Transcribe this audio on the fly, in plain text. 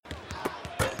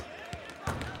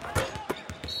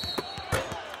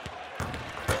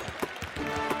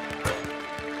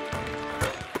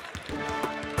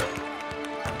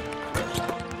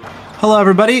Hello,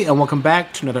 everybody, and welcome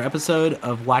back to another episode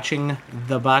of Watching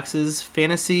the Boxes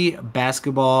Fantasy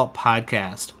Basketball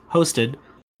Podcast, hosted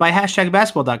by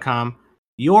 #basketball.com,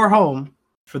 your home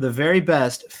for the very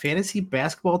best fantasy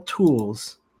basketball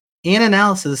tools and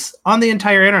analysis on the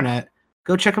entire internet.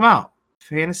 Go check them out.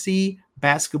 Fantasy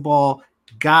basketball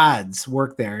gods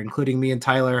work there, including me and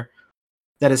Tyler.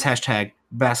 That is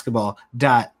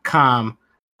 #basketball.com.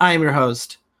 I am your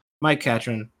host, Mike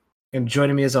Catron, and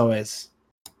joining me as always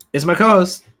is my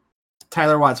co-host,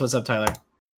 Tyler Watts. What's up, Tyler?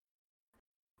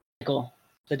 Michael,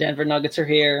 the Denver Nuggets are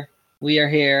here. We are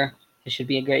here. It should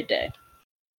be a great day.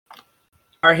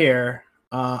 Are here.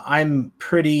 I'm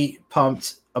pretty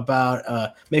pumped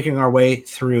about making our way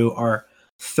through our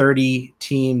 30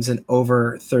 teams in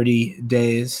over 30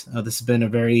 days. This has been a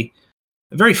very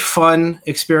fun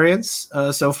experience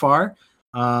so far.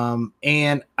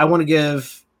 And I want to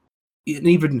give an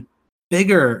even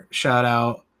bigger shout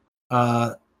out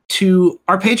to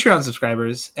our Patreon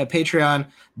subscribers at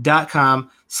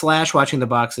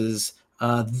patreon.com/watchingtheboxes.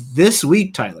 This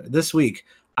week, Tyler,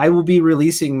 I will be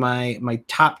releasing my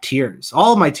top tiers,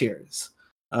 all my tiers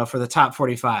for the top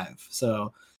 45.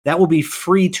 So that will be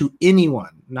free to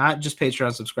anyone, not just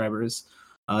Patreon subscribers.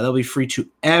 That'll be free to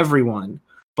everyone.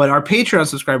 But our Patreon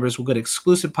subscribers will get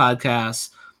exclusive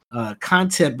podcasts,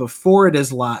 content before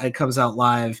it comes out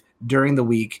live during the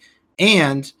week,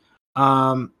 and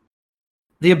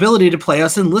the ability to play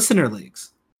us in listener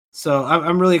leagues. So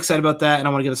I'm really excited about that, and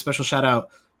I want to give a special shout out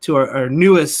to our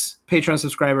newest Patreon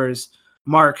subscribers,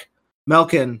 Mark,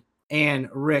 Melkin, and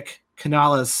Rick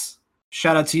Canales.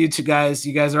 Shout out to you two guys.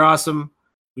 You guys are awesome.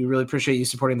 We really appreciate you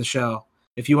supporting the show.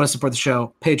 If you want to support the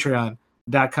show,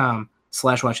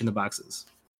 patreon.com/watchingtheboxes. I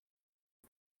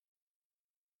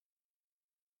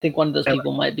think one of those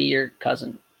people might be your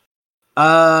cousin.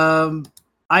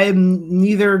 I am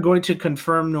neither going to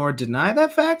confirm nor deny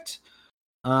that fact.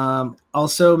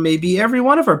 Also, maybe every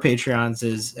one of our Patreons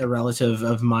is a relative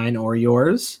of mine or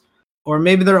yours. Or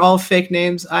maybe they're all fake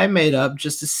names I made up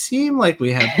just to seem like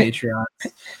we have Patreons.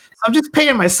 I'm just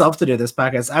paying myself to do this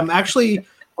podcast. I'm actually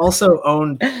also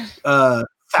own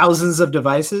thousands of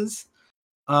devices.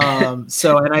 And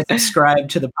I subscribe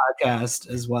to the podcast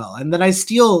as well. And then I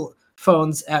steal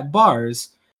phones at bars.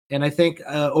 And I think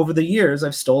over the years,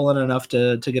 I've stolen enough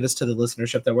to get us to the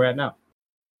listenership that we're at now.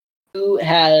 Who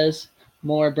has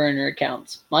more burner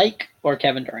accounts, Mike or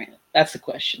Kevin Durant? That's the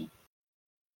question.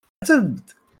 I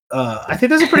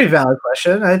think that's a pretty valid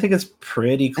question. I think it's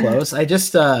pretty close. I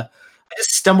just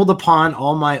stumbled upon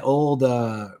all my old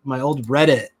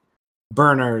Reddit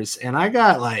burners, and I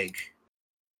got like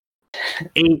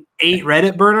eight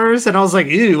Reddit burners, and I was like,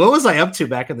 ew, what was I up to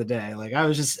back in the day? Like, I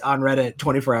was just on Reddit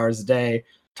 24 hours a day,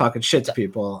 talking shit to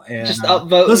people, and just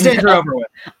upvoting. Those days are over with.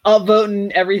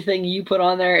 Upvoting everything you put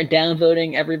on there and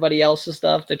downvoting everybody else's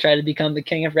stuff to try to become the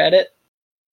king of Reddit.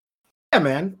 Yeah,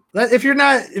 man. If you're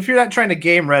not trying to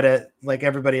game Reddit like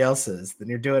everybody else is, then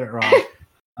you're doing it wrong.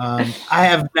 I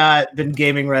have not been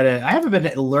gaming Reddit. I haven't been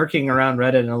lurking around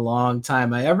Reddit in a long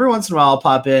time. Every once in a while, I'll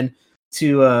pop in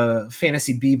to a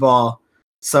fantasy b-ball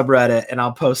subreddit and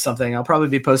I'll post something. I'll probably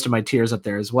be posting my tiers up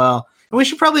there as well. And we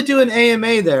should probably do an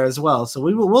AMA there as well. So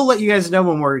we'll let you guys know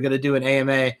when we're going to do an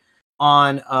AMA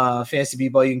on Fantasy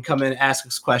B-Ball. You can come in and ask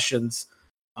us questions.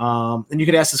 And you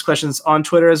can ask us questions on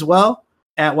Twitter as well,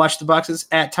 at Watch the Boxes,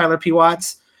 at Tyler P.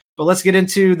 Watts. But let's get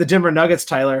into the Denver Nuggets,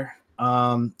 Tyler.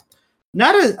 Honestly,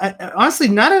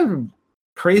 not a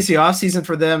crazy offseason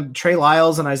for them. Trey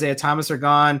Lyles and Isaiah Thomas are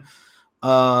gone.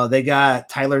 They got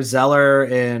Tyler Zeller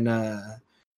and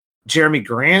Jeremy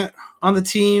Grant on the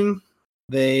team.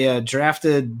 They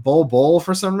drafted Bol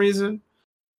for some reason,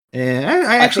 and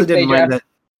I actually didn't mind that.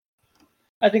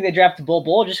 I think they drafted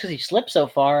Bol just because he slipped so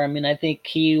far. I mean, I think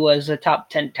he was a top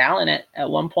 10 talent at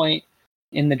one point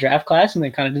in the draft class, and they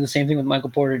kind of did the same thing with Michael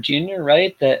Porter Jr.,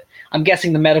 right? That I'm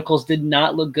guessing the medicals did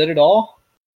not look good at all.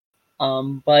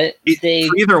 But they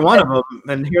for either one of them,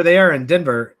 and here they are in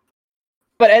Denver.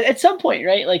 But at some point,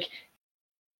 right, like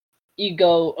you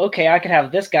go, okay, I could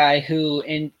have this guy who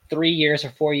in 3 years or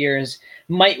 4 years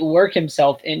might work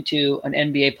himself into an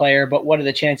NBA player, but what are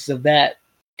the chances of that?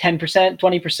 10%,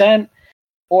 20%?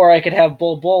 Or I could have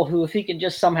Bol, who, if he can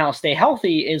just somehow stay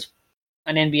healthy, is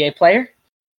an NBA player.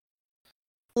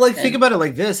 Think about it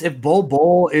like this. If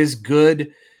Bol is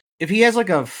good, if he has like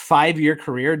a 5-year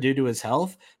career due to his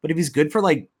health, but if he's good for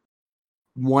like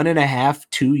 1.5,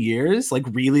 2 years, like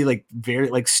really like very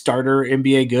like starter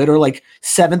NBA good or like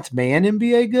 7th man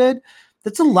NBA good,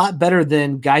 that's a lot better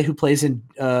than guy who plays in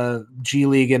G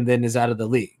League and then is out of the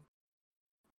league.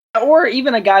 Or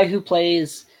even a guy who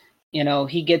plays, you know,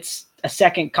 he gets a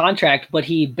second contract, but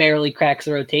he barely cracks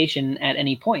the rotation at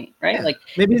any point, right? Yeah. Like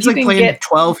maybe he's like playing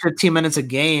 12, 15 minutes a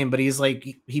game, but he's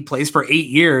like he plays for 8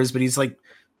 years, but he's like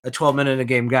a 12-minute a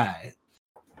game guy.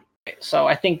 So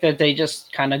I think that they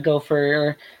just kind of go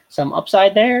for some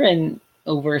upside there and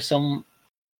over some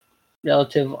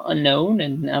relative unknown,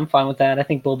 and I'm fine with that. I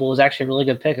think Bobo was actually a really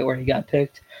good pick at where he got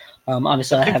picked.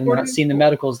 Obviously, I have not seen the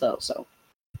medicals though, so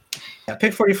yeah,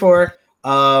 pick 44.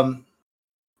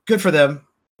 Good for them.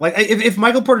 Like if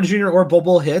Michael Porter Jr. or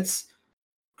Bobo hits,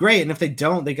 great, and if they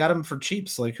don't, they got him for cheap.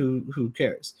 So like who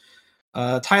cares?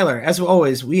 Tyler, as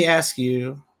always, we ask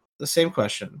you the same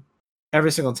question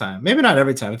every single time. Maybe not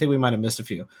every time. I think we might have missed a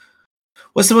few.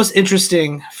 What's the most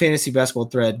interesting fantasy basketball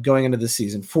thread going into this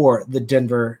season for the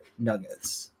Denver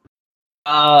Nuggets?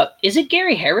 Is it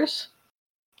Gary Harris?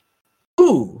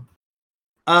 Ooh,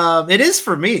 it is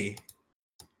for me.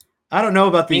 I don't know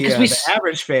about the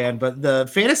average fan, but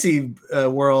the fantasy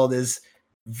world is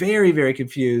very, very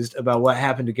confused about what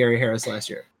happened to Gary Harris last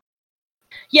year.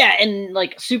 Yeah, and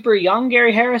like super young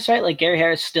Gary Harris, right? Like Gary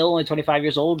Harris still only 25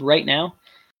 years old right now.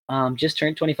 Just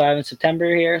turned 25 in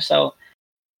September here. So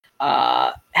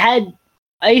had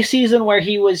a season where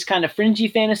he was kind of fringy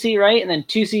fantasy, right? And then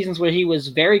 2 seasons where he was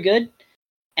very good.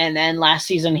 And then last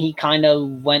season he kind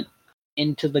of went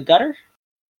into the gutter.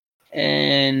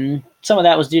 And some of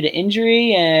that was due to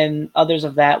injury, and others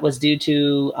of that was due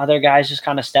to other guys just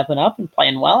kind of stepping up and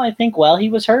playing well, I think, while he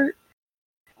was hurt.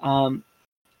 I'm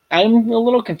a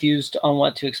little confused on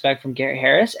what to expect from Gary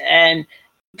Harris, and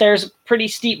there's a pretty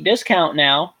steep discount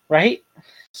now, right?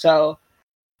 So,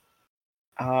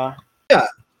 yeah,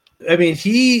 I mean,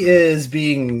 he is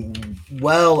being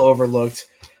well overlooked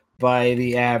by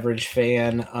the average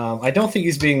fan. I don't think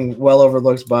he's being well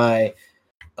overlooked by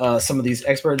some of these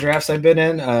expert drafts I've been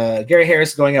in. Gary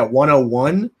Harris going at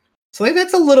 101. So like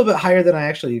that's a little bit higher than I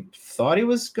actually thought he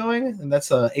was going. And that's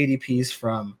ADPs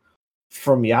from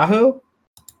Yahoo.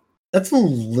 That's a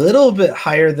little bit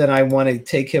higher than I want to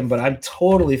take him, but I'm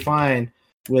totally fine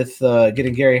with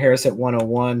getting Gary Harris at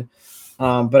 101.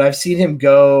 But I've seen him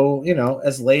go,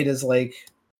 as late as the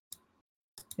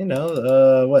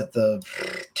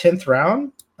 10th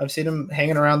round. I've seen him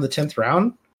hanging around the 10th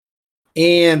round.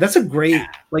 And that's a great,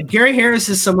 like Gary Harris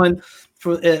is someone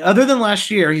other than last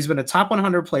year, he's been a top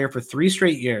 100 player for 3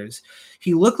 straight years.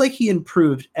 He looked like he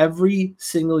improved every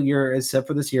single year except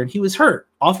for this year. And he was hurt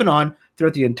off and on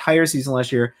throughout the entire season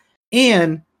last year.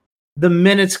 And the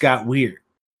minutes got weird.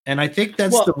 And I think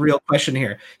that's the real question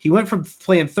here. He went from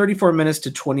playing 34 minutes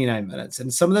to 29 minutes.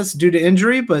 And some of that's due to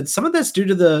injury, but some of that's due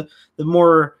to the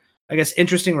more, I guess,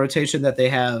 interesting rotation that they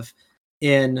have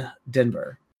in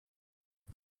Denver.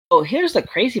 Oh, here's the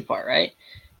crazy part, right?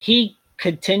 He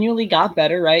continually got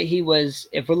better, right? He was,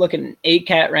 if we're looking at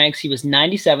 8-cat ranks, he was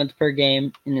 97th per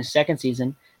game in his second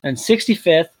season, and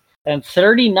 65th, and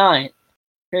 39th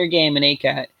per game in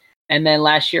 8-cat, and then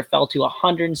last year fell to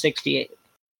 168th.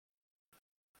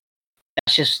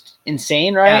 That's just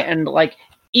insane, right? Yeah. And like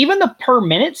even the per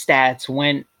minute stats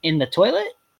went in the toilet.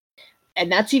 And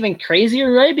that's even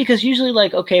crazier, right? Because usually,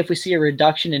 like, okay, if we see a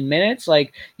reduction in minutes,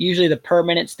 like usually the per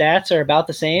minute stats are about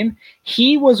the same.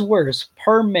 He was worse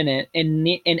per minute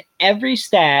in every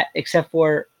stat except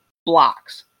for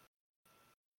blocks.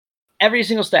 Every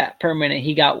single stat per minute,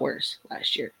 he got worse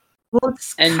last year. Well,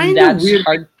 it's kind of weird.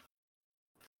 Hard.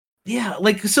 Yeah,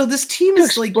 like so this team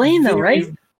is like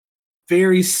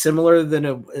very similar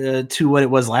to what it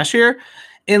was last year.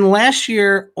 And last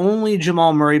year, only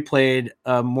Jamal Murray played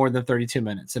more than 32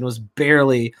 minutes, and it was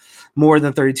barely more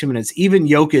than 32 minutes. Even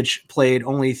Jokic played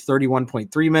only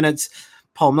 31.3 minutes.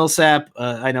 Paul Millsap,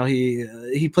 I know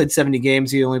he played 70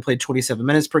 games. He only played 27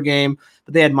 minutes per game.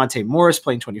 But they had Monte Morris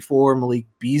playing 24, Malik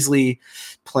Beasley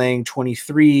playing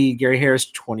 23, Gary Harris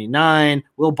 29,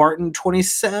 Will Barton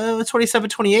 27,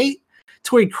 28.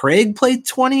 Torrey Craig played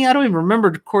 20. I don't even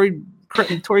remember Torrey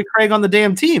Craig on the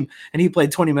damn team, and he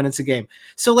played 20 minutes a game.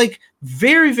 So, like,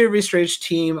 very, very strange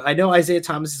team. I know Isaiah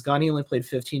Thomas is gone. He only played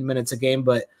 15 minutes a game,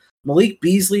 but Malik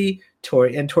Beasley,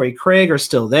 Torrey Craig are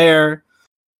still there.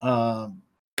 And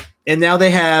now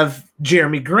they have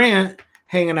Jeremy Grant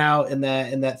hanging out in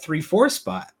that 3-4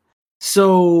 spot.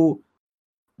 So,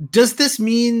 does this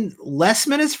mean less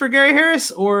minutes for Gary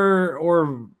Harris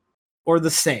or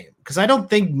the same? Because I don't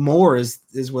think more is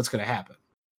what's going to happen.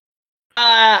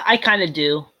 I kind of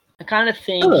do. I kind of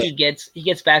think he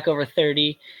gets back over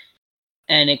 30,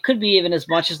 and it could be even as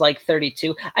much as like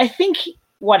 32. I think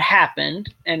what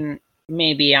happened, and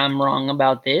maybe I'm wrong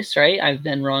about this, right? I've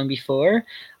been wrong before,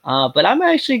 but I'm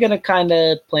actually going to kind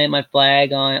of plant my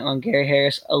flag on Gary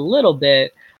Harris a little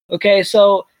bit. Okay,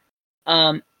 so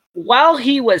while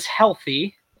he was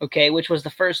healthy okay, which was the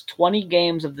first 20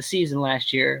 games of the season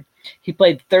last year, he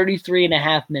played 33 and a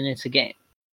half minutes a game.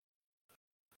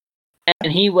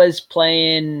 And he was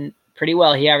playing pretty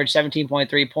well. He averaged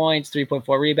 17.3 points,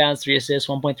 3.4 rebounds, 3 assists,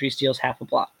 1.3 steals, half a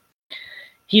block.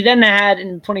 He then had,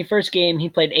 in the 21st game, he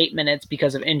played 8 minutes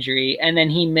because of injury, and then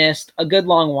he missed a good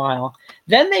long while.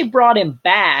 Then they brought him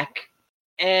back,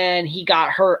 and he got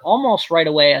hurt almost right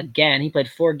away again. He played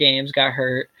 4 games, got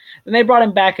hurt. Then they brought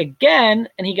him back again,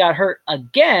 and he got hurt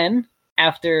again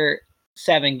after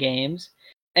 7 games.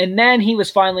 And then he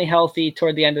was finally healthy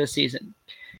toward the end of the season.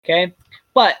 Okay?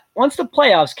 But once the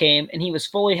playoffs came and he was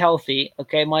fully healthy,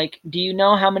 okay, Mike, do you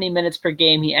know how many minutes per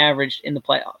game he averaged in the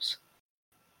playoffs?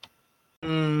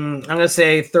 I'm going to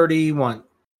say 31.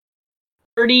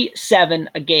 37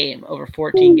 a game over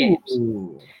 14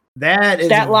 games. That is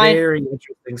a very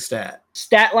interesting stat.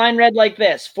 Stat line read like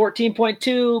this: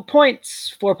 14.2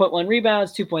 points, 4.1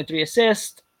 rebounds, 2.3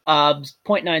 assists,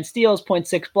 0.9 steals,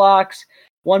 0.6 blocks,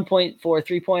 1.4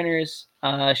 3-pointers,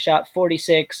 shot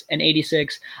 46 and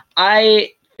 86.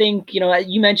 I think,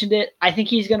 you mentioned it. I think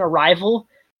he's going to rival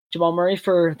Jamal Murray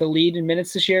for the lead in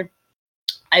minutes this year.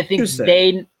 I think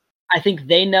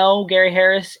they know Gary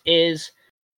Harris is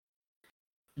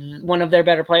one of their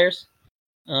better players.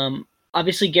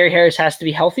 Obviously, Gary Harris has to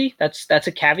be healthy. That's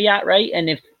a caveat, right? And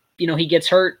if he gets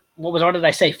hurt, what did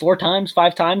I say? 4 times,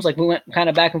 5 times? Like we went kind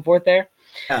of back and forth there.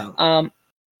 Oh.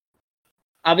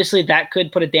 Obviously, that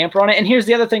could put a damper on it. And here's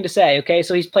the other thing to say. Okay,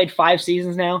 so he's played 5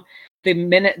 seasons now.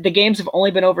 The games have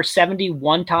only been over 70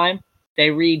 one time.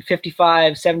 They read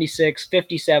 55, 76,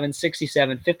 57,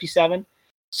 67, 57.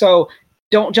 So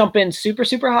don't jump in super,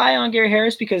 super high on Gary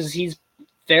Harris because he's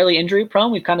fairly injury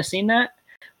prone. We've kind of seen that.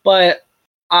 But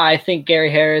I think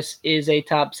Gary Harris is a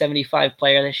top 75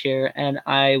 player this year, and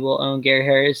I will own Gary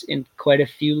Harris in quite a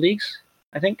few leagues,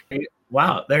 I think.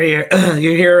 Wow, there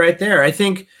you're here right there. I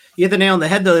think you hit the nail on the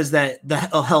head, though, is that the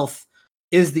health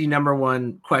is the number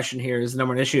one question here, is the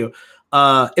number one issue.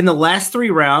 In the last 3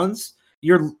 rounds,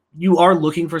 you are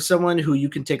looking for someone who you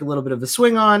can take a little bit of a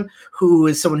swing on, who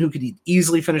is someone who could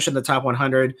easily finish in the top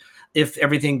 100 if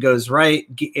everything goes right,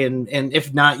 and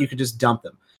if not, you could just dump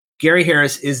them. Gary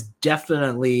Harris is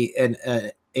definitely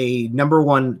a number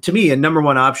one, to me, a number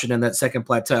one option in that second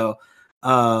plateau,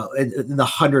 in the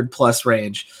 100+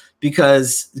 range,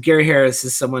 because Gary Harris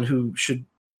is someone who should,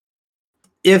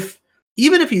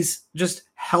 even if he's just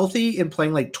healthy and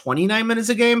playing like 29 minutes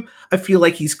a game, I feel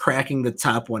like he's cracking the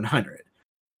top 100.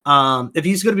 If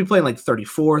he's going to be playing like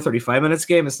 34, 35 minutes a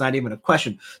game, it's not even a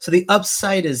question. So the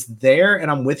upside is there,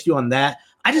 and I'm with you on that.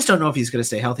 I just don't know if he's going to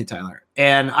stay healthy, Tyler.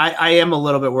 And I am a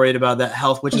little bit worried about that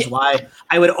health, which is why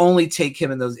I would only take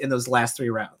him in those last 3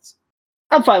 rounds.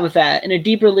 I'm fine with that. In a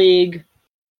deeper league,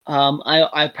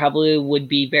 I probably would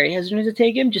be very hesitant to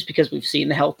take him just because we've seen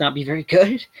the health not be very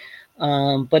good.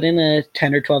 But in a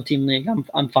 10 or 12 team league,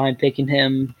 I'm fine picking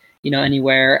him,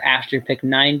 anywhere after pick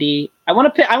 90. I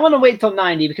want to wait till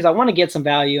 90 because I want to get some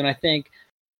value, and I think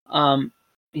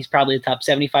he's probably a top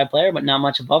 75 player, but not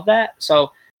much above that.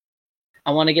 So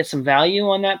I want to get some value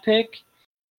on that pick,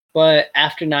 but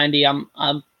after 90,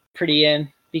 I'm pretty in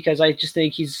because I just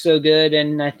think he's so good,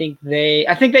 and I think they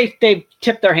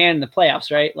tipped their hand in the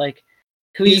playoffs, right? Like,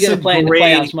 who are you going to play in the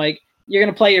playoffs, Mike? You're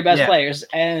going to play your best players,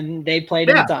 and they played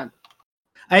him a ton.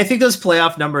 I think those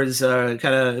playoff numbers kind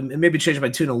of maybe changed my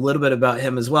tune a little bit about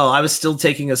him as well. I was still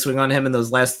taking a swing on him in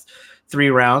those last 3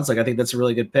 rounds. Like, I think that's a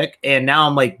really good pick, and now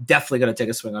I'm like definitely going to take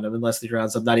a swing on him in the last 3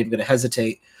 rounds. I'm not even going to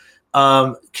hesitate.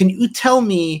 Can you tell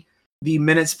me the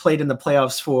minutes played in the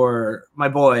playoffs for my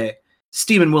boy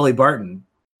Stephen Willie Barton,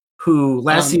 who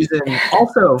last season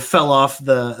also fell off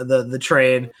the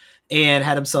train and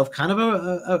had himself kind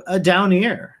of a down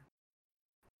year?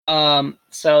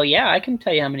 So yeah, I can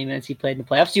tell you how many minutes he played in the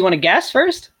playoffs. Do you want to guess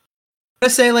first? I'm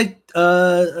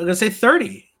gonna say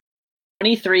 30.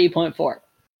 23.4.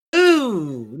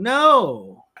 Ooh,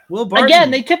 no. Will Barton.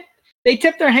 Again, they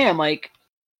tipped their hand, Mike.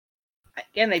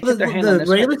 Again, they tipped their hand on this.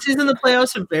 The regular season and the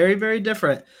playoffs are very, very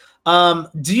different.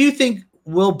 Do you think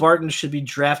Will Barton should be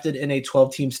drafted in a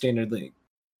 12-team standard league?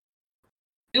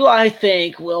 Do I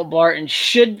think Will Barton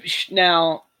should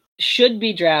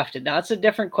be drafted? Now, that's a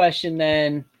different question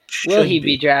than will he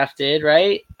be drafted,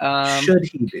 right? Should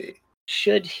he be?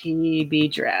 Should he be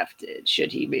drafted?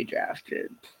 Should he be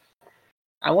drafted?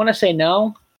 I want to say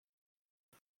no.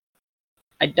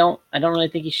 I don't really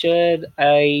think he should.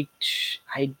 I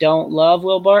don't love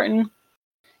Will Barton.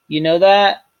 You know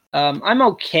that. I'm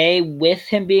okay with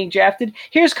him being drafted.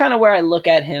 Here's kind of where I look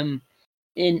at him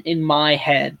in my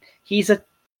head. He's a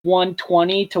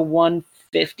 120 to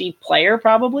 150 player,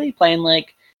 probably playing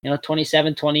like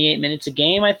 27, 28 minutes a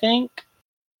game, I think.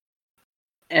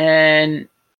 and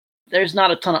there's not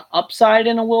a ton of upside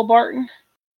in a Will Barton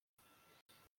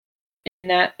in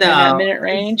that minute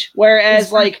range.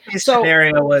 Whereas, his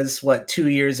scenario was 2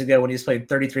 years ago when he's played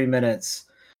 33 minutes,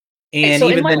 and so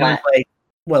even then it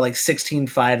was like 16,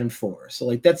 5, and 4. So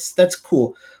like that's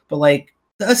cool, but like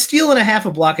a steal and a half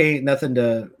a block ain't nothing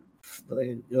to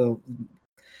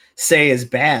say is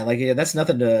bad. Like that's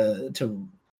nothing to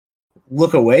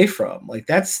look away from. Like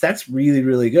that's really,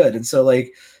 really good. And so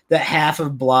like that half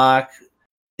of block,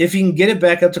 if you can get it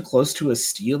back up to close to a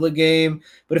steal a game,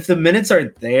 but if the minutes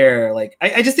aren't there, like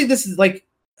I just think this is like,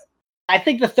 I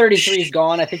think the 33 is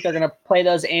gone. I think they're going to play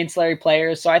those ancillary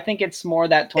players. So I think it's more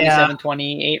that 27,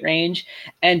 28 range,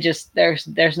 and just there's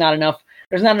not enough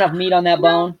meat on that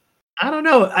bone. I don't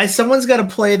know. Someone's got to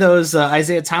play those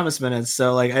Isaiah Thomas minutes.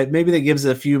 So like maybe that gives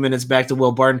a few minutes back to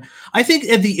Will Barton. I think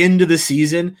at the end of the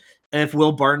season, if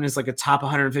Will Barton is like a top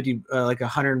 150, like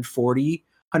 140,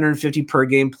 150 per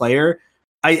game player,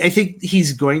 I think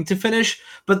he's going to finish.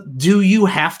 But do you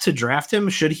have to draft him?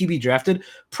 Should he be drafted?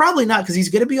 Probably not, because he's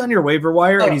going to be on your waiver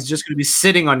wire, and he's just going to be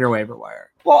sitting on your waiver wire.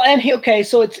 Well, and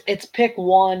so it's pick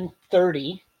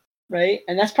 130. Right,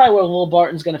 and that's probably where Will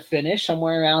Barton's going to finish,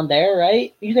 somewhere around there,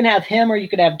 right? You can have him, or you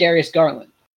could have Darius Garland.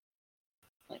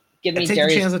 Take the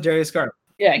chance with Darius Garland.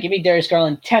 Yeah, give me Darius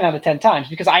Garland 10 out of 10 times,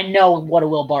 because I know what a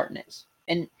Will Barton is,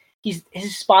 and his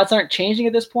spots aren't changing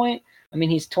at this point. I mean,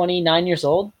 he's 29 years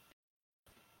old,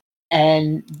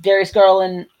 and Darius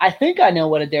Garland. I think I know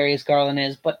what a Darius Garland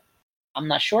is, but I'm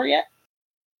not sure yet.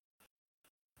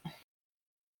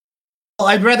 Well,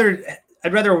 I'd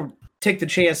rather take the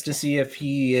chance to see if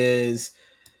he is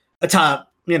a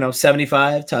top,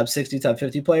 75, top 60, top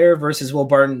 50 player versus Will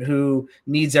Barton, who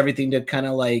needs everything to kind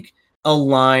of like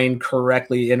align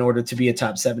correctly in order to be a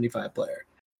top 75 player.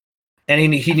 And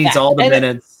he needs all the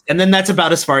minutes, and then that's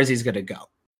about as far as he's going to go.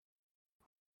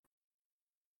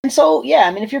 And so, yeah,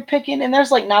 I mean, if you're picking, and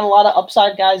there's like not a lot of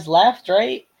upside guys left,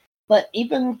 right? But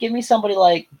even give me somebody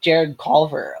like Jared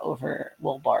Culver over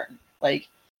Will Barton. Like,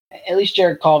 at least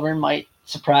Jared Culver might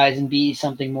surprise and be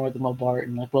something more than Will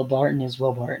Barton. Like, Will Barton is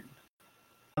Will Barton.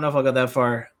 I don't know if I'll go that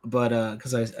far, but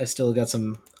because I still got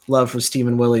some love for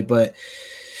Steven Willie, but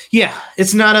yeah,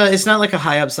 it's not like a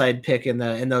high upside pick in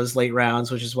those late rounds,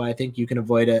 which is why I think you can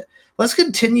avoid it. Let's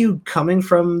continue coming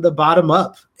from the bottom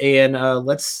up, and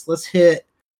let's hit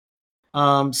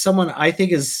someone I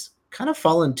think is kind of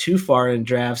fallen too far in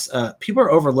drafts. People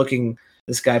are overlooking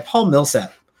this guy, Paul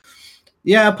Millsap.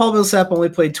 Yeah, Paul Millsap only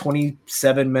played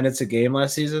 27 minutes a game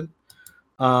last season.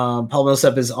 Paul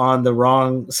Millsap is on the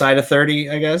wrong side of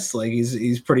 30, I guess. Like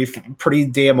he's pretty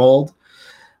damn old.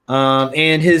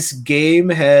 And his game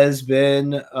has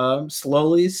been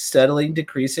slowly, steadily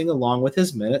decreasing along with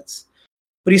his minutes.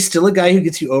 But he's still a guy who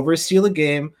gets you over a steal a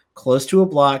game, close to a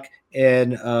block,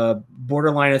 and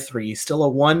borderline of 3. He's still a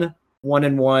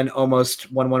 1-1-1,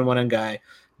 almost 1-1-1 guy.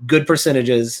 Good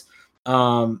percentages.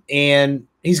 And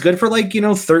he's good for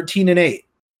 13-8.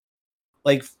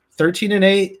 Like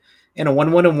 13-8 and a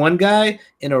 1-1-1 guy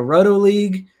in a roto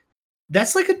league.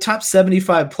 That's like a top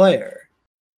 75 player.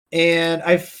 And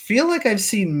I feel like I've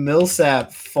seen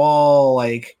Millsap fall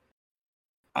like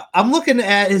I'm looking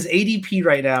at his ADP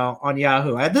right now on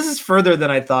Yahoo. This is further than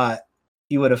I thought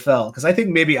he would have fell, because I think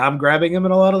maybe I'm grabbing him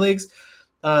in a lot of leagues.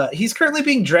 He's currently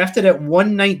being drafted at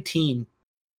 119.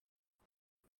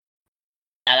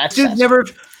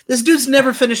 This dude's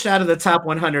never finished out of the top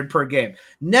 100 per game.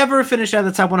 Never finished out of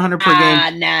the top 100 per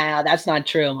game. Nah, that's not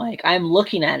true, Mike. I'm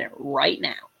looking at it right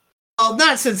now. Well,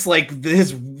 not since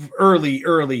his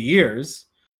early years.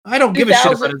 I don't give a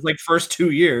shit about his first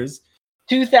 2 years.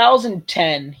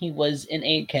 2010, he was in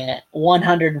 8K,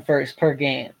 101st per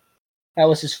game. That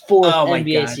was his fourth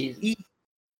NBA season.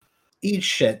 Eat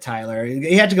shit, Tyler.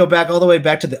 He had to go back all the way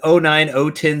back to the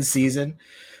 09-010 season,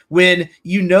 when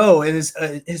his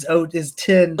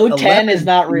 10 010 is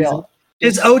not real.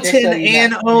 His 010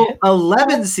 and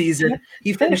 011 season,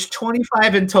 he finished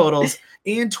 25 in totals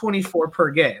and 24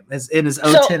 per game in his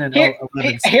 010 and 011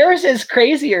 season. Here's his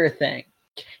crazier thing.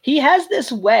 He has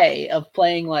this way of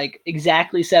playing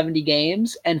exactly 70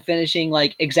 games and finishing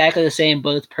exactly the same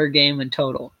both per game and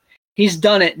total. He's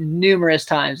done it numerous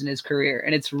times in his career,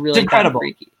 and it's really incredible.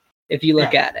 Freaky if you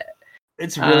look at it.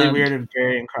 It's really weird and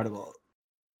very incredible.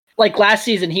 Like last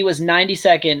season, he was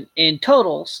 92nd in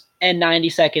totals and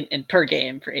 92nd in per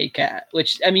game for 8Cat,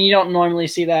 which, I mean, you don't normally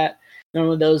see that.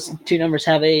 Normally those two numbers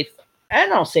have I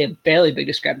don't say a barely big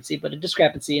discrepancy, but a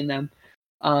discrepancy in them,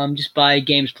 just by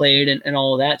games played and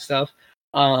all of that stuff.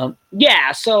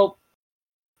 So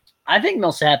I think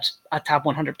Millsap's a top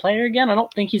 100 player again. I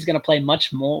don't think he's going to play much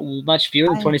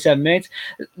fewer than 27 minutes.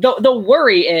 The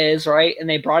worry is, right, and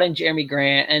they brought in Jeremy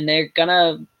Grant, and they're going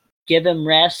to give him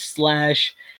rest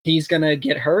 / he's going to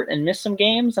get hurt and miss some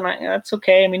games, and that's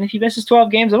okay. I mean, if he misses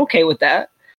 12 games, I'm okay with that.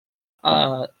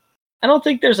 I don't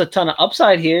think there's a ton of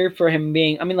upside here for him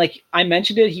being, I mean, like I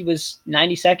mentioned it, he was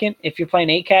 92nd. If you're playing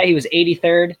 8-cat, he was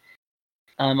 83rd.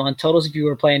 On totals, if you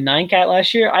were playing 9-cat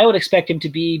last year, I would expect him to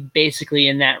be basically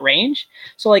in that range.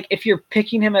 So, like, if you're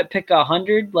picking him at pick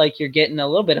 100, like, you're getting a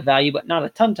little bit of value, but not a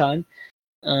ton.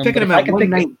 Picking him at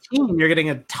 119, you're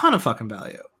getting a ton of fucking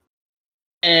value.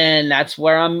 And that's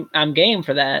where I'm game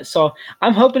for that. So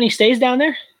I'm hoping he stays down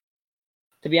there,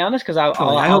 to be honest, because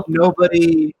I hope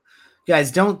nobody...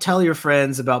 Guys, don't tell your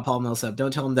friends about Paul Millsap.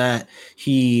 Don't tell them that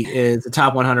he is a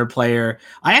top 100 player.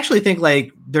 I actually think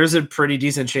like there's a pretty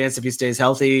decent chance if he stays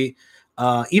healthy,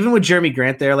 even with Jeremy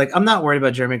Grant there. Like I'm not worried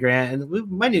about Jeremy Grant, and we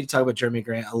might need to talk about Jeremy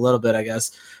Grant a little bit, I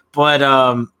guess. But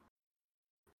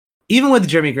even with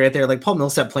Jeremy Grant there, like Paul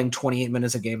Millsap playing 28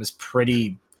 minutes a game is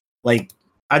pretty, like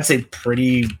I'd say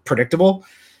pretty predictable.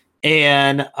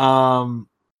 And Paul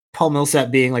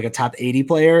Millsap being like a top 80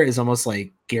 player is almost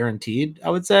like guaranteed, I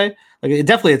would say. Like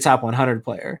definitely a top 100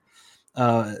 player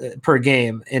per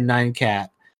game in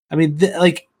 9-cat. I mean,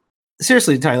 like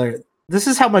seriously, Tyler, this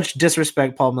is how much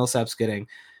disrespect Paul Millsap's getting.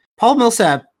 Paul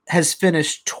Millsap has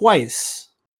finished twice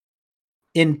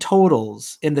in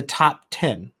totals in the top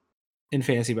 10 in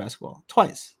fantasy basketball.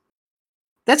 Twice.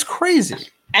 That's crazy.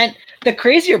 And the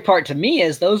crazier part to me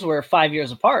is those were 5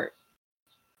 years apart.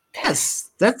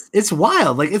 Yes, it's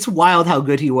wild. Like it's wild how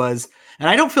good he was. And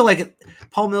I don't feel like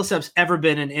Paul Millsap's ever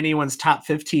been in anyone's top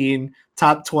 15,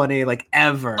 top 20, like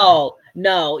ever. Oh,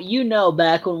 no. You know,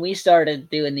 back when we started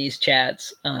doing these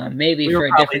chats, maybe for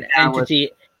a different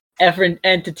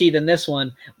entity than this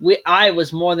one, I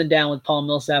was more than down with Paul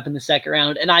Millsap in the second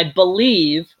round. And I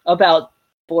believe about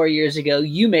 4 years ago,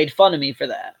 you made fun of me for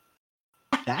that.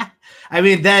 I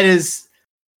mean, that is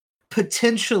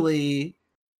potentially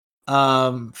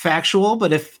factual,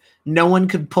 but if no one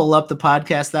could pull up the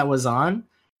podcast that was on,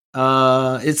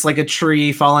 it's like a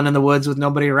tree falling in the woods with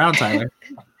nobody around, Tyler.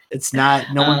 It's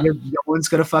not, no one's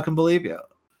gonna fucking believe you.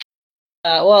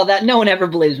 Well, that no one ever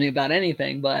believes me about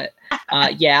anything, but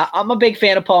yeah, I'm a big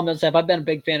fan of Paul Millsap. I've been a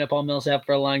big fan of Paul Millsap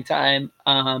for a long time.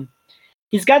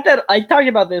 He's got that, I talked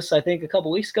about this, I think a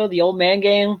couple weeks ago, the old man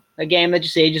game, a game that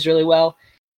just ages really well.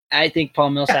 I think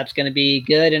Paul Millsap's going to be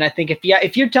good, and I think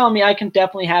if you're telling me I can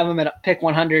definitely have him at pick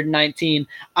 119,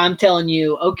 I'm telling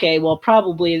you, okay, well,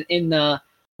 probably in the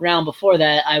round before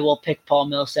that, I will pick Paul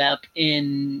Millsap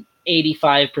in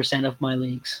 85% of my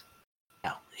leagues.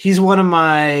 He's one of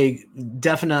my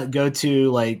definite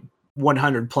go-to, like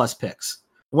 100 plus picks.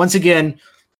 Once again,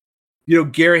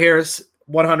 Gary Harris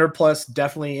 100 plus,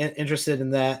 definitely interested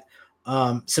in that,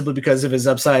 simply because of his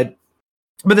upside.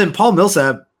 But then Paul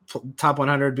Millsap, top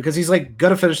 100, because he's like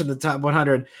gonna finish in the top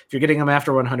 100. If you're getting him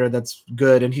after 100, that's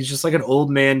good. And he's just like an old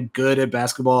man, good at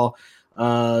basketball,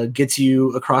 gets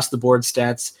you across the board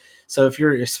stats. So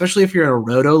especially if you're in a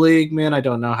roto league, man, I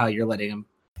don't know how you're letting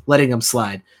him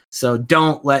slide. So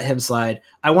don't let him slide.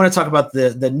 I want to talk about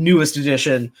the newest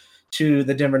addition to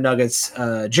the Denver Nuggets,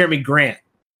 Jeremy Grant,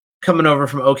 coming over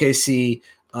from OKC.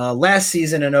 Last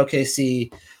season in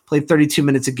OKC, played 32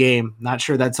 minutes a game. Not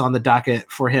sure that's on the docket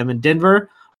for him in Denver,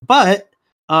 but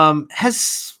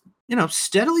has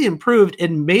steadily improved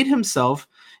and made himself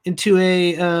into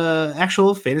a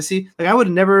actual fantasy. Like I would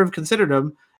never have considered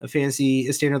him a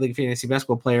standard league fantasy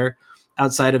basketball player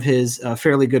outside of his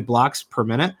fairly good blocks per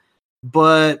minute,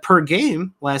 but per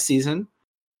game last season,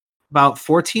 about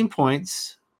 14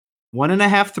 points,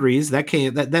 1.5 threes.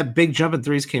 That big jump in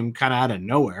threes came kind of out of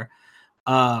nowhere.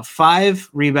 5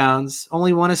 rebounds,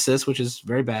 only 1 assist, which is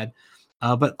very bad.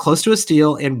 But close to a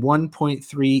steal and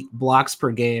 1.3 blocks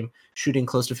per game, shooting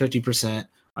close to 50%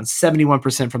 on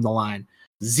 71% from the line.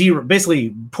 Basically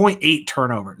 0.8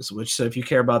 turnovers, which, so if you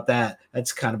care about that,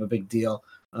 that's kind of a big deal.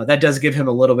 That does give him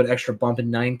a little bit extra bump in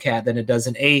 9-cat than it does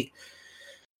in 8.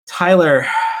 Tyler,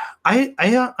 I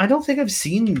don't think I've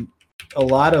seen a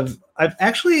lot of. I've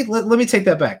actually let me take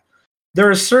that back. There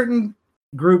are certain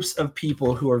groups of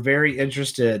people who are very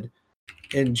interested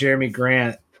in Jeremy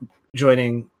Grant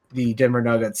joining the Denver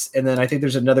Nuggets, and then I think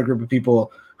there's another group of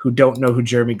people who don't know who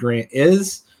Jeremy Grant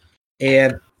is,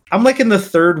 and I'm like in the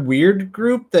third weird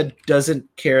group that doesn't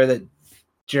care that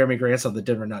Jeremy Grant's on the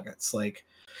Denver Nuggets. Like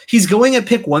he's going at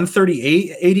pick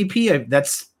 138 ADP.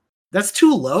 That's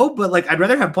too low, but like I'd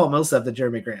rather have Paul Millsap than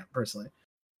Jeremy Grant personally.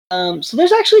 So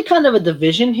there's actually kind of a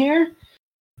division here,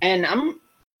 and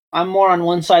I'm more on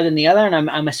one side than the other, and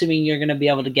I'm assuming you're going to be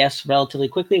able to guess relatively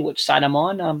quickly which side I'm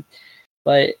on.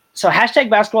 But so hashtag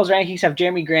basketball's rankings have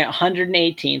Jeremy Grant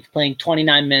 118th, playing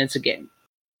 29 minutes a game.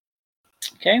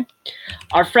 Okay.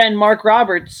 Our friend Mark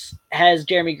Roberts has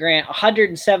Jeremy Grant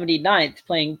 179th,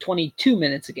 playing 22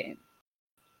 minutes a game.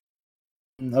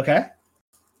 Okay.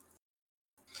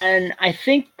 And I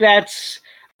think that's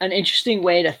an interesting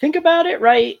way to think about it,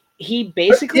 right? He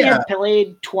basically had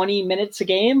played 20 minutes a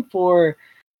game for,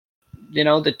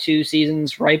 the 2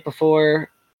 seasons right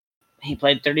before he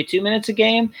played 32 minutes a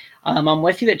game. I'm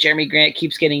with you that Jeremy Grant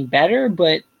keeps getting better,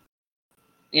 but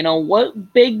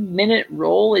what big minute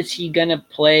role is he going to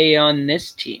play on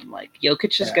this team? Like,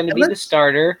 Jokic is going to be the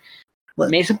starter.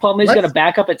 Mason Plumlee's going to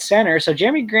back up at center. So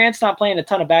Jeremy Grant's not playing a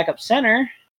ton of backup center.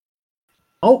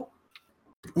 Oh,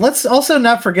 let's also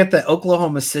not forget that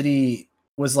Oklahoma City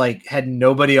was had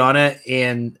nobody on it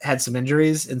and had some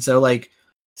injuries. And so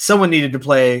someone needed to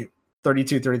play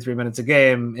 32, 33 minutes a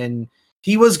game. And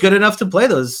he was good enough to play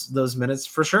those minutes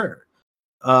for sure.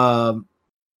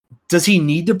 Does he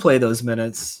need to play those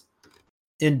minutes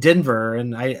in Denver?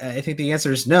 And I think the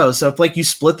answer is no. So if you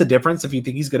split the difference, if you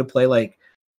think he's going to play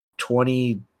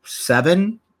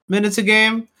 27 minutes a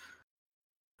game,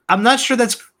 I'm not sure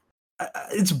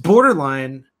it's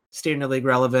borderline standard league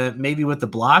relevant, maybe with the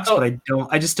blocks, but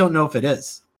I just don't know if it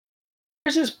is.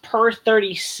 This is per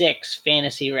 36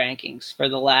 fantasy rankings for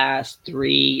the last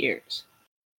 3 years.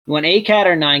 You want 8-cat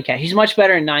or 9-cat? He's much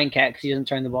better in 9-cat because he doesn't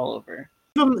turn the ball over.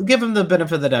 Give him the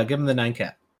benefit of the doubt. Give him the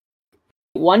 9-cat.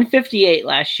 158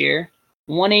 last year,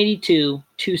 182,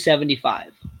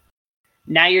 275.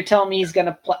 Now you're telling me he's going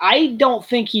to play. I don't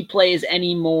think he plays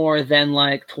any more than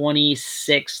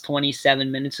 26,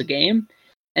 27 minutes a game.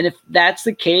 And if that's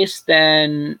the case,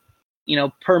 then,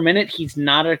 per minute, he's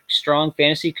not a strong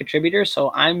fantasy contributor.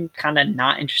 So I'm kind of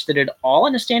not interested at all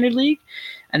in a standard league.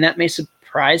 And that may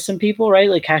surprise some people, right?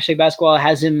 Hashtag basketball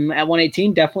has him at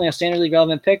 118, definitely a standard league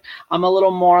relevant pick. I'm a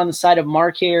little more on the side of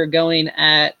Mark here, going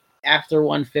at after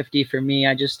 150 for me.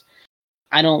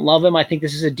 I don't love him. I think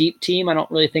this is a deep team. I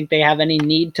don't really think they have any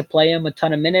need to play him a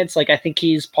ton of minutes. I think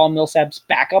he's Paul Millsap's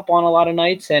backup on a lot of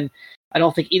nights, and I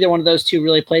don't think either one of those two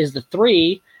really plays the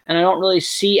 3, and I don't really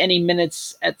see any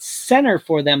minutes at center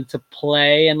for them to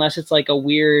play unless it's a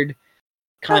weird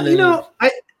kind of...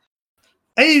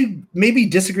 I maybe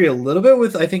disagree a little bit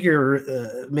with. I think you're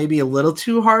maybe a little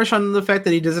too harsh on the fact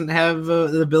that he doesn't have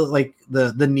the ability,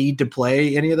 the need to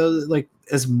play any of those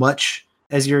as much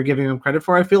as you're giving him credit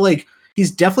for. I feel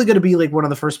he's definitely going to be one of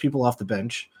the first people off the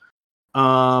bench.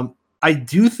 I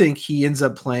do think he ends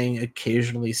up playing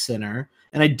occasionally center,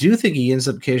 and I do think he ends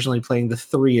up occasionally playing the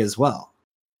 3 as well.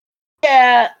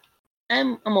 Yeah,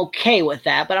 I'm okay with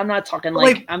that, but I'm not talking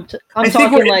I'm talking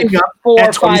 4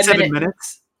 or 5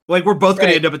 minutes. We're both going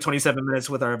to end up at 27 minutes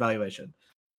with our evaluation.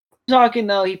 I'm talking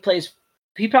though, he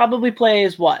probably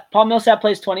plays what? Paul Millsap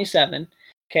plays 27.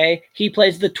 Okay, he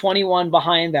plays the 21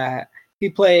 behind that. He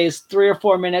plays 3 or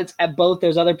 4 minutes at both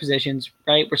those other positions,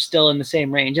 right? We're still in the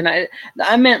same range. And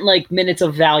I meant minutes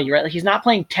of value, right? He's not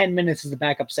playing 10 minutes as the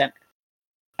backup center.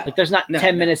 There's not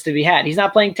 10 minutes to be had. He's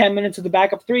not playing 10 minutes of the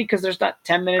backup 3 because there's not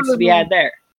 10 minutes to be had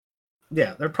there.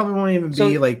 Yeah, there probably won't even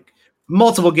be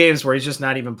multiple games where he's just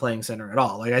not even playing center at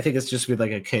all. I think it's just be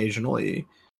occasionally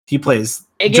he plays.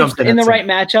 Jumps in the right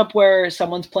matchup where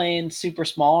someone's playing super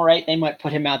small, right? They might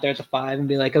put him out there at the 5 and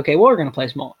be okay, well, we're going to play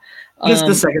small. It's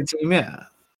the second team, yeah.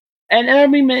 And there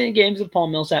will be many games that Paul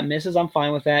Millsap misses. I'm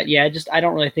fine with that. Yeah, I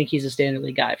don't really think he's a standard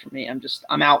league guy for me.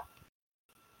 I'm out.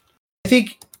 I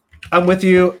think I'm with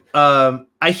you.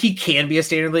 He can be a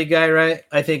standard league guy, right?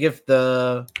 I think if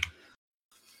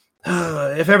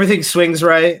everything swings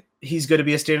right, he's going to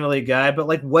be a standard league guy.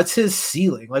 But what's his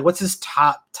ceiling? What's his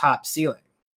top ceiling?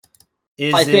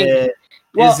 Here's the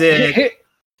reality.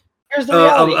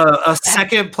 A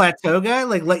second plateau guy?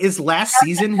 Is last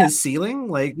season his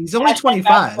ceiling? He's only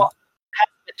 25.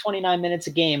 29 minutes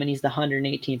a game, and he's the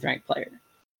 118th ranked player.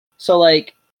 So,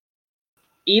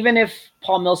 even if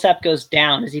Paul Millsap goes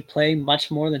down, is he playing much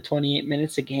more than 28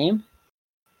 minutes a game?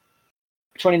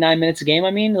 29 minutes a game,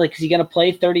 I mean? Is he going to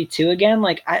play 32 again?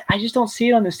 I just don't see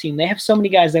it on this team. They have so many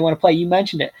guys they want to play. You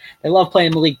mentioned it. They love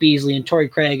playing Malik Beasley and Torrey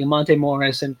Craig and Monte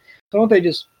Morris, and don't they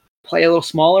just play a little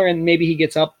smaller and maybe he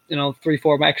gets up,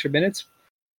 3-4 extra minutes?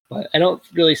 But I don't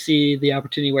really see the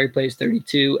opportunity where he plays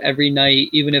 32 every night,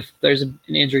 even if there's an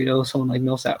injury to someone like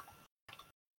Millsap.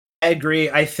 I agree.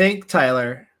 I think,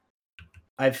 Tyler,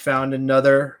 I've found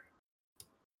another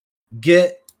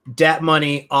get dat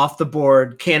money off the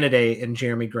board candidate in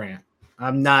Jeremy Grant.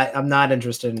 I'm not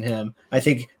interested in him. I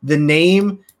think the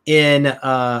name in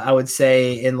I would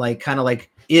say in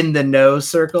in the know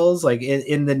circles, like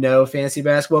in the know fantasy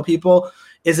basketball people,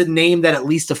 is a name that at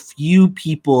least a few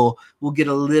people will get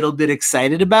a little bit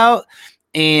excited about.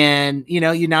 And,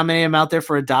 you nominate him out there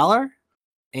for $1.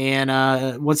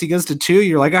 And once he goes to 2,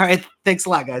 you're like, all right, thanks a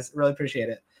lot, guys. Really appreciate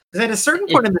it. Because at a certain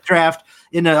point in the draft,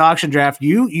 in the auction draft,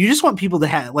 you just want people to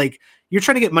have, like, you're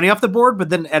trying to get money off the board, but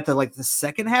then at the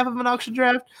second half of an auction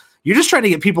draft, you're just trying to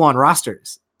get people on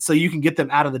rosters so you can get them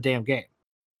out of the damn game.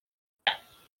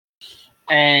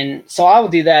 And so I will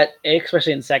do that,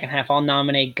 especially in the second half. I'll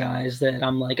nominate guys that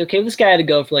I'm like, okay, this guy had to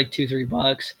go for like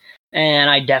 $2-3, and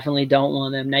I definitely don't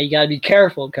want them. Now you got to be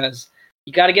careful because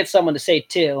you got to get someone to say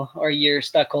 2, or you're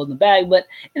stuck holding the bag. But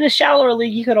in the shallower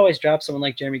league, you could always drop someone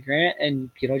like Jeremy Grant and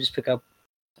just pick up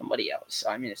somebody else. So,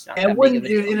 I mean, it's not. And when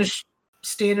in a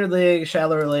standard league,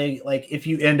 shallower league, like if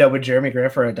you end up with Jeremy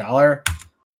Grant for $1,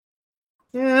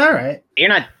 yeah, all right. You're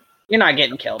not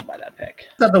getting killed by that pick.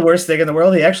 It's not the worst thing in the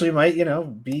world. He actually might,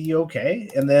 be okay.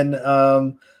 And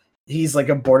then he's like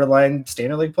a borderline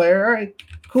standard league player. All right,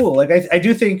 cool. Like I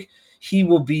do think he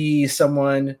will be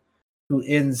someone who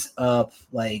ends up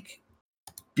like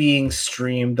being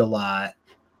streamed a lot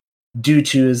due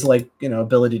to his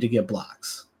ability to get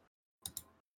blocks.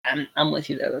 I'm with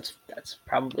you there. That's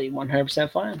probably 100%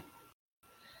 fine.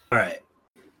 All right,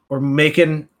 we're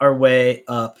making our way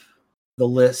up the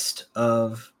list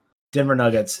of Denver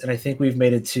Nuggets, and I think we've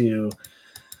made it to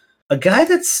a guy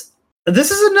this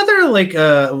is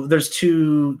another there's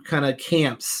 2 kind of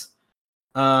camps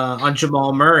on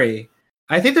Jamal Murray.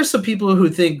 I think there's some people who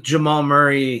think Jamal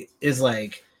Murray is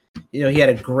he had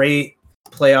a great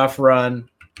playoff run.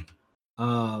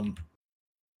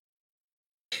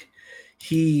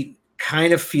 He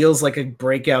kind of feels like a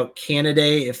breakout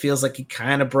candidate. It feels like he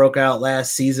kind of broke out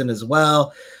last season as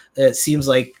well. It seems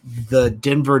like the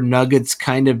Denver Nuggets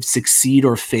kind of succeed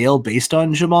or fail based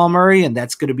on Jamal Murray, and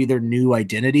that's going to be their new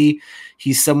identity.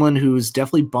 He's someone who's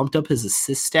definitely bumped up his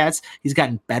assist stats. He's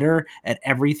gotten better at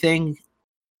everything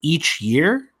each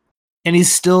year, and he's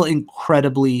still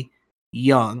incredibly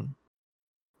young.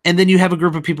 And then you have a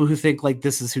group of people who think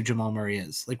this is who Jamal Murray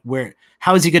is.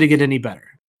 How is he going to get any better?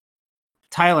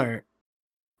 Tyler,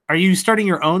 are you starting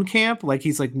your own camp?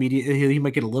 He's he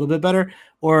might get a little bit better,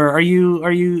 or are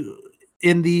you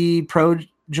in the pro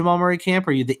Jamal Murray camp?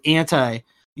 Or are you the anti?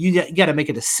 You got to make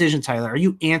a decision, Tyler. Are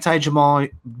you anti Jamal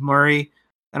Murray?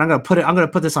 And I'm gonna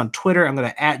put this on Twitter. I'm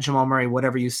gonna @ Jamal Murray,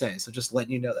 whatever you say. So just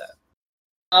letting you know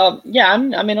that. Yeah,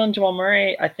 I'm in on Jamal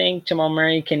Murray. I think Jamal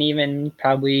Murray can even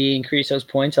probably increase those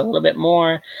points a little bit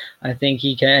more. I think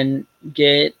he can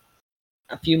get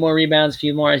a few more rebounds, a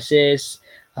few more assists.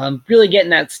 Really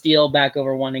getting that steal back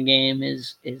over 1 a game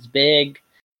is big.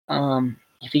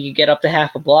 If he could get up to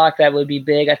half a block, that would be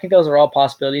big. I think those are all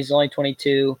possibilities. He's only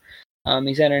 22.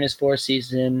 He's entering his 4th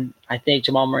season. I think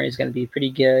Jamal Murray is going to be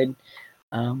pretty good.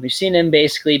 We've seen him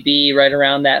basically be right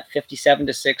around that 57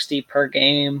 to 60 per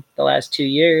game the last 2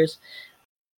 years.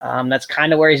 That's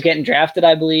kind of where he's getting drafted,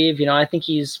 I believe. I think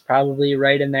he's probably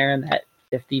right in there in that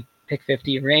pick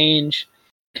 50 range.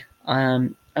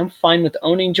 I'm fine with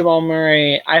owning Jamal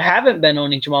Murray. I haven't been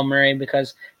owning Jamal Murray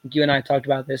because you and I talked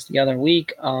about this the other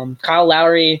week. Kyle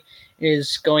Lowry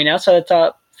is going outside the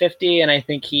top 50, and I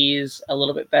think he's a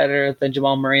little bit better than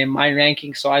Jamal Murray in my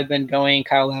ranking. So I've been going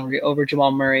Kyle Lowry over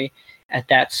Jamal Murray at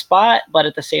that spot. But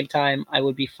at the same time, I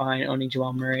would be fine owning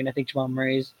Jamal Murray, and I think Jamal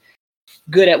Murray's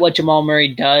good at what Jamal Murray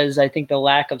does. I think the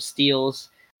lack of steals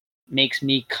makes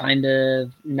me kind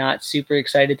of not super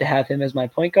excited to have him as my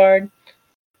point guard.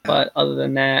 But other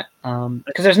than that,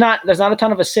 because there's not a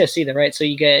ton of assists either, right? So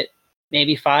you get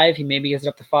maybe 5. He maybe gets it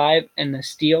up to 5, and the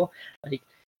steal.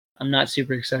 I'm not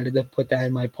super excited to put that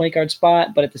in my point guard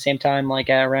spot. But at the same time, right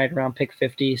around pick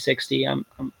 50, 60, I'm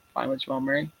fine with Jamal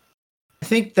Murray. I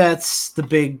think that's the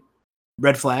big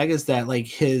red flag is that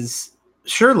his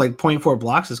 0.4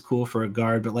 blocks is cool for a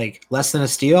guard, but less than a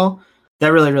steal, that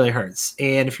really, really hurts.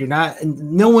 And if you're not,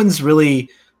 no one's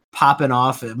really popping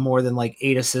off at more than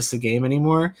 8 assists a game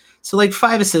anymore. So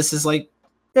 5 assists is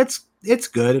it's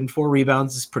good, and 4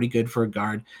 rebounds is pretty good for a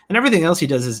guard, and everything else he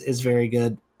does is very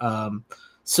good.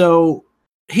 So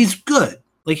he's good.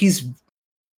 He's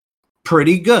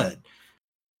pretty good.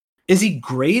 Is he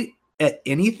great at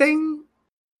anything?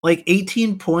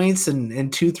 18 points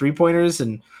and 2 3-pointers,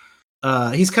 and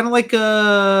he's kind of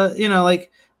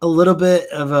a little bit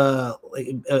of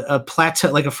a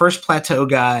plateau, a first plateau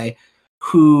guy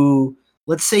who,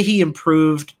 let's say he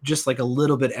improved just a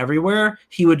little bit everywhere,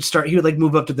 he would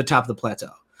move up to the top of the plateau.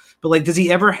 But does he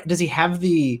have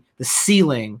the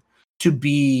ceiling to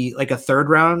be a 3rd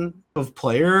round of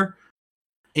player?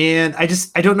 And I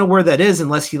don't know where that is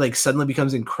unless he suddenly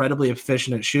becomes incredibly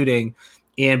efficient at shooting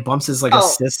and bumps his like Oh.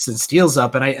 assists and steals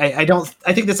up. And I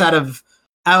think that's out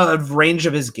of range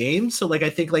of his game. So like I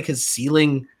think like his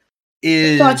ceiling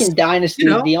is talking dynasty.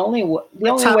 The only way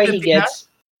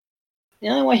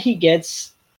he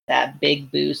gets that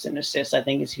big boost in assists, I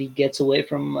think, is if he gets away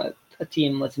from a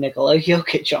team with Nikola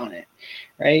Jokic on it,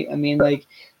 right? I mean, like,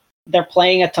 they're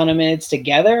playing a ton of minutes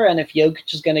together, and if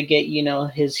Jokic is going to get,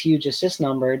 his huge assist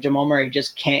number, Jamal Murray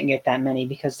just can't get that many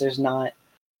because there's not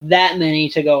that many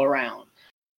to go around.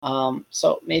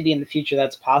 So maybe in the future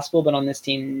that's possible, but on this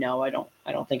team, no, I don't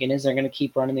think it is. They're going to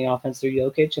keep running the offense through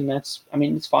Jokic, and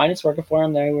it's fine. It's working for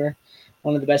them. They were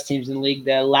one of the best teams in the league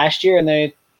last year, and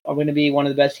they are going to be one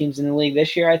of the best teams in the league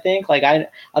this year, I think. Like, I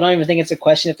don't even think it's a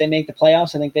question if they make the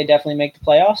playoffs. I think they definitely make the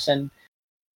playoffs, and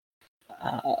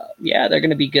they're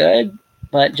going to be good.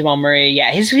 But Jamal Murray,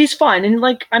 he's fine. And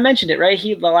like I mentioned it, right?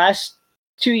 The last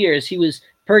 2 years, he was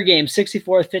per game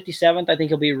 64th, 57th. I think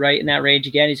he'll be right in that range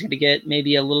again. He's going to get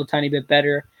maybe a little tiny bit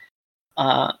better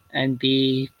and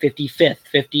be 55th,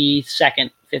 52nd,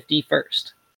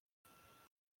 51st.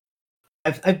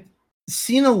 I've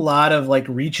seen a lot of like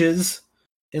reaches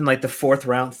in like the third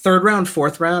round,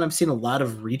 fourth round. I've seen a lot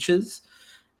of reaches,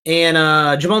 and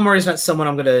Jamal Murray's not someone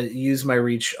I'm going to use my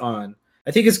reach on.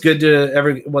 I think it's good to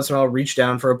every once in a while reach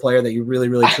down for a player that you really,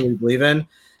 really truly believe in.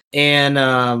 And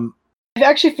I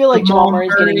actually feel like Jamal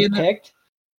Murray's getting picked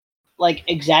like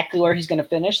exactly where he's going to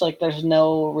finish. Like, there's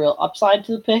no real upside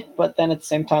to the pick, but then at the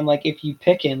same time, like, if you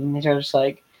pick him, you're just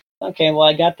like, okay, well,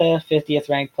 I got the 50th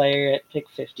ranked player at pick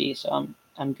 50, so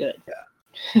I'm good.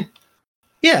 Yeah.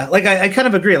 Yeah, like I kind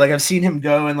of agree. Like, I've seen him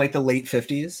go in like the late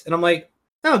 50s, and I'm like,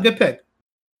 oh, good pick.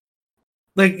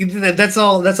 Like, that's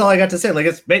all I got to say. Like,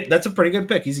 that's a pretty good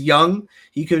pick. He's young.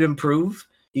 He could improve.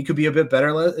 He could be a bit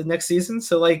better next season.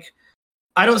 So, like,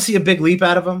 I don't see a big leap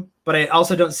out of him, but I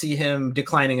also don't see him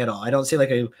declining at all. I don't see I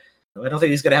don't think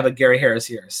he's going to have a Gary Harris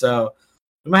year. So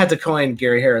we might have to coin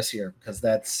Gary Harris here because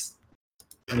that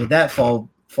fall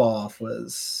off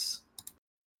was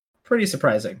pretty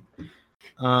surprising.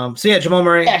 Jamal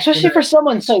Murray. Yeah, especially for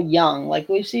someone so young. Like,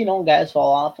 we've seen old guys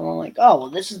fall off, and I'm like, oh, well,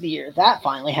 this is the year that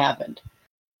finally happened.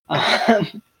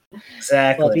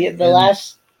 Exactly.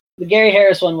 The Gary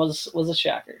Harris one was a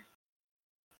shocker.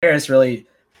 Harris really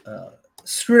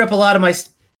screwed up a lot of my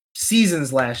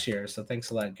seasons last year, so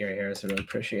thanks a lot, Gary Harris. I really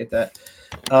appreciate that.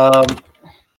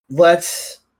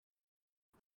 Let's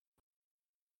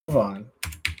move on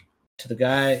to the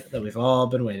guy that we've all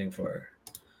been waiting for,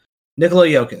 Nikola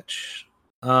Jokic.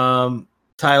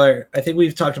 Tyler, I think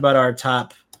we've talked about our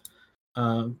top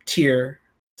tiers,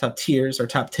 our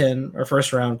top 10, our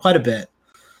first round quite a bit.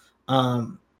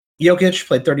 Jokic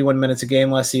played 31 minutes a game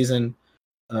last season.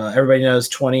 Everybody knows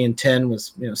 20 and 10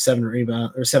 was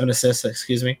 7 assists,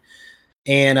 excuse me,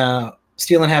 and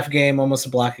stealing half a game, almost a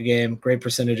block a game, great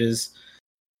percentages.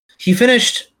 He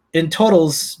finished in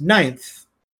totals 9th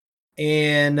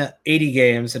in 80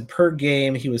 games, and per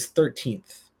game he was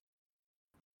 13th.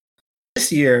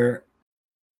 This year,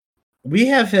 we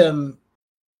have him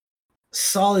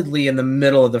solidly in the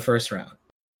middle of the first round.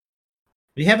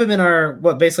 We have him in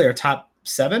basically our top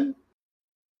 7.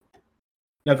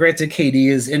 Now, granted, KD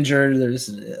is injured. There's,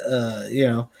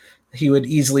 he would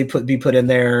easily be put in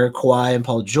there. Kawhi and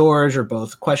Paul George are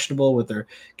both questionable with their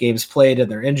games played and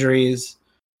their injuries,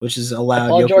 which is allowed.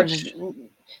 Paul George is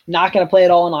not going to play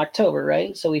at all in October,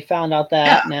 right? So we found out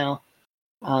that now.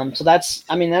 So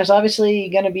there's obviously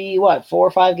going to be 4 or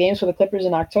 5 games for the Clippers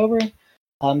in October.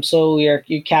 So you're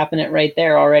capping it right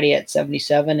there already at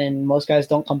 77, and most guys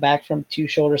don't come back from 2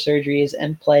 shoulder surgeries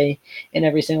and play in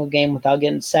every single game without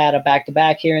getting sat a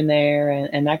back-to-back here and there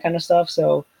and that kind of stuff.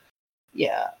 So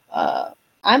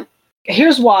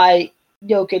here's why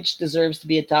Jokic deserves to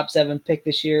be a top 7 pick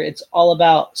this year. It's all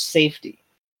about safety.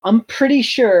 I'm pretty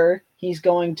sure he's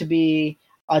going to be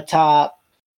a top,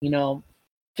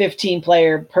 15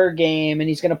 player per game, and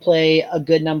he's going to play a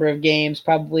good number of games,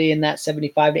 probably in that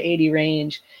 75 to 80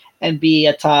 range, and be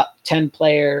a top 10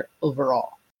 player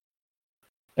overall.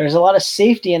 There's a lot of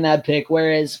safety in that pick,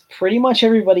 whereas pretty much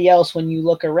everybody else, when you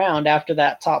look around after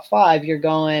that top 5, you're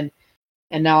going,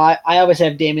 and now I always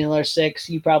have Damian Lillard 6.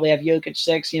 You probably have Jokic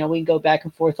 6. We can go back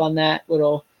and forth on that,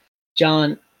 little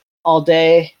John, all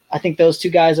day. I think those 2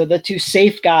 guys are the 2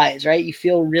 safe guys, right? You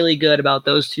feel really good about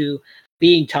those 2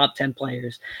 being top 10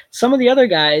 players. Some of the other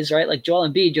guys, right, like Joel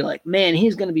Embiid, you're like, man,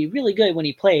 he's going to be really good when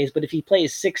he plays, but if he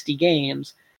plays 60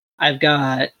 games, I've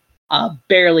got a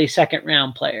barely second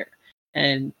round player.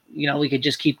 And, we could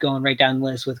just keep going right down the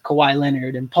list with Kawhi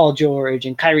Leonard and Paul George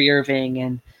and Kyrie Irving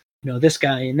and, this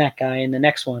guy and that guy and the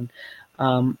next one.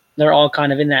 They're all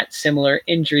kind of in that similar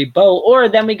injury boat. Or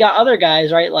then we got other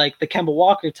guys, right, like the Kemba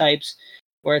Walker types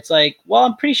where it's like, well,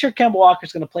 I'm pretty sure Kemba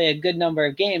Walker's going to play a good number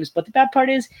of games, but the bad part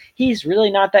is he's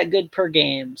really not that good per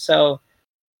game. So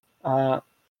that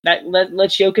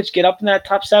lets Jokic get up in that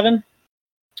top 7.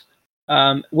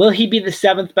 Will he be the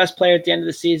 7th best player at the end of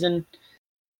the season?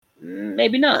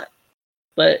 Maybe not.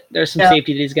 But there's some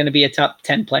safety that he's going to be a top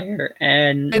 10 player.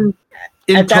 And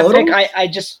in at total,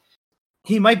 that pick,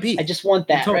 he might be. I just want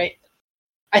that, right?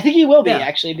 I think he will be,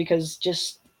 actually, because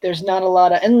there's not a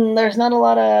lot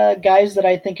of guys that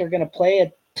I think are going to play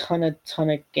a ton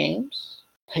of games.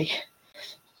 Like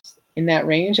in that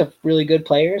range of really good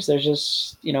players, there's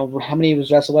just, how many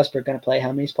was Russell Westbrook going to play?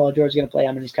 How many is Paul George going to play?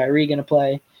 How many is Kyrie going to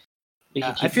play?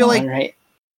 I feel like right?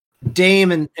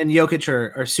 Dame and Jokic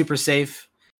are super safe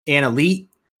and elite.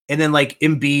 And then like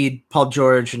Embiid, Paul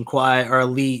George, and Kawhi are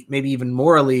elite, maybe even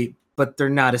more elite, but they're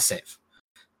not as safe.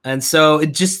 And so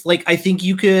it just like, I think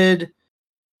you could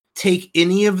take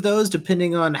any of those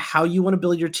depending on how you want to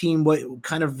build your team, what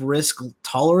kind of risk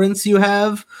tolerance you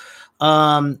have.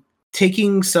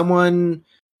 Taking someone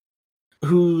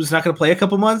who's not going to play a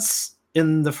couple months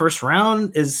in the first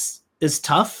round is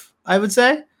tough, I would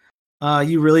say.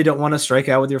 You really don't want to strike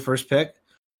out with your first pick.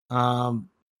 But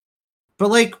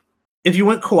like, if you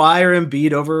went Kawhi or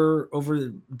Embiid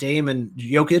over Dame and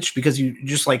Jokic, because you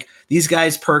just like these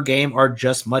guys per game are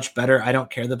just much better. I don't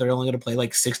care that they're only going to play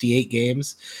like 68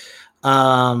 games.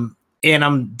 And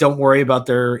don't worry about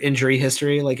their injury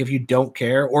history. Like if you don't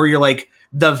care, or you're like,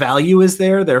 the value is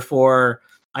there, therefore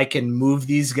I can move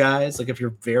these guys. Like if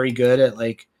you're very good at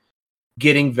like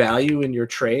getting value in your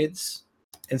trades,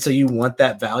 and so you want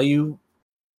that value,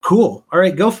 cool. All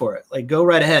right, go for it. Like go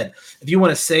right ahead. If you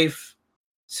want a safe,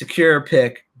 secure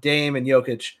pick, Dame and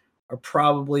Jokic are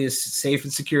probably as safe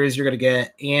and secure as you're going to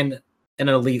get, and an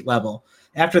elite level.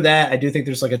 After that, I do think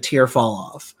there's like a tier fall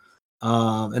off.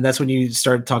 And that's when you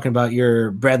start talking about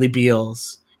your Bradley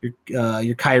Beals,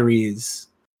 your Kyries,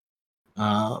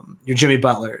 your Jimmy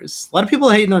Butlers. A lot of people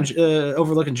hating on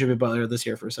overlooking Jimmy Butler this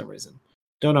year for some reason.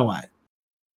 Don't know why.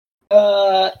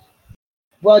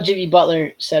 Well, Jimmy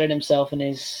Butler said it himself in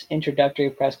his introductory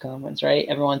press conference, right?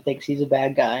 Everyone thinks he's a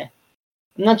bad guy.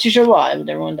 I'm not too sure why, but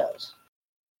everyone does.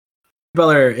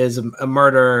 Butler is a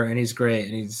murderer, and he's great,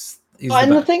 and he's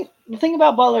and the thing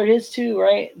about Butler is too,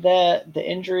 right? The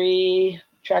injury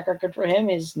track record for him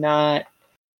is not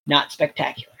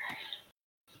spectacular.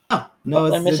 Oh, no,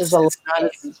 Butler misses a lot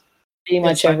pretty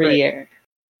much every year.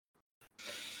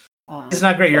 It's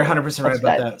not great. You're 100% right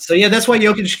about that. So yeah, that's why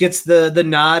Jokic gets the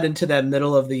nod into that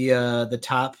middle of the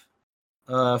top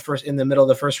first in the middle of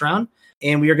the first round,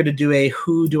 and we are going to do a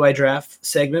who do I draft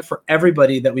segment for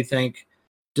everybody that we think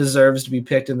deserves to be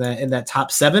picked in that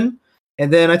top 7.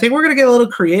 And then I think we're going to get a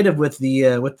little creative with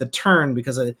the turn,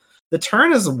 because the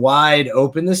turn is wide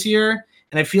open this year,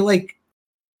 and I feel like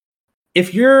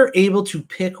if you're able to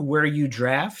pick where you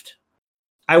draft,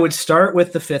 I would start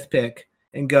with the 5th pick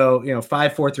and go,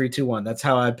 5, 4, 3, 2, 1. That's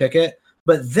how I pick it.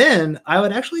 But then I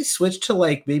would actually switch to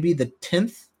like maybe the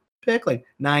 10th pick, like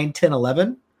 9, 10,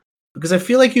 11, because I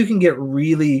feel like you can get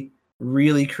really,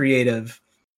 really creative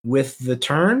with the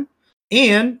turn.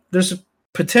 And there's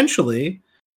potentially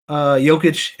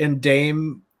Jokic and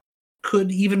Dame could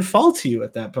even fall to you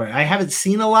at that point. I haven't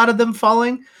seen a lot of them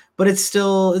falling, but it's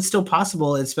still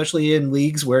possible, especially in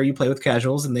leagues where you play with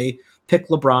casuals and they pick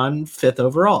LeBron 5th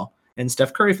overall and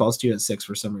Steph Curry falls to you at 6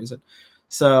 for some reason.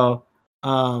 So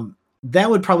that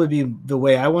would probably be the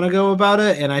way I want to go about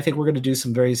it. And I think we're going to do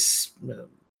some very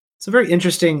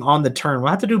interesting on the turn.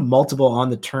 We'll have to do multiple on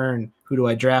the turn Who Do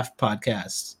I Draft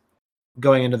podcasts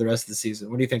going into the rest of the season.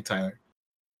 What do you think, Tyler?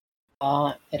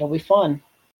 It'll be fun.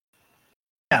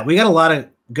 Yeah, we got a lot of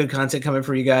good content coming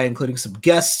for you guys, including some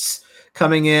guests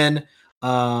coming in,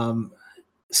 some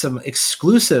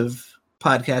exclusive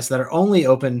podcasts that are only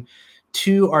open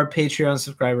to our Patreon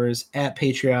subscribers at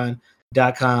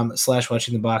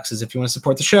patreon.com/watchingtheboxes. If you want to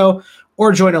support the show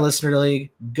or join a listener league,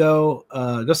 go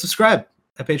subscribe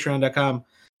at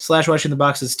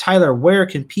patreon.com/watchingtheboxes. Tyler, where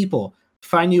can people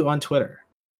find you on Twitter?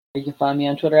 You can find me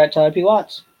on Twitter at Tyler P.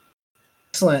 Watts.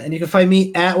 Excellent. And you can find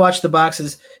me at Watch the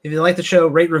Boxes. If you like the show,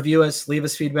 rate, review us, leave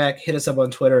us feedback, hit us up on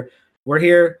Twitter. We're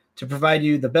here to provide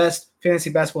you the best fantasy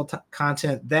basketball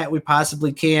content that we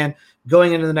possibly can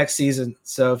going into the next season.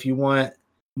 So if you want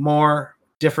more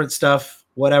different stuff,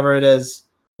 whatever it is,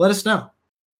 let us know.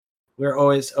 We're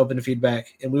always open to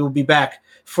feedback, and we will be back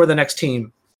for the next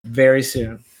team very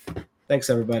soon. Thanks,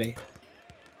 everybody.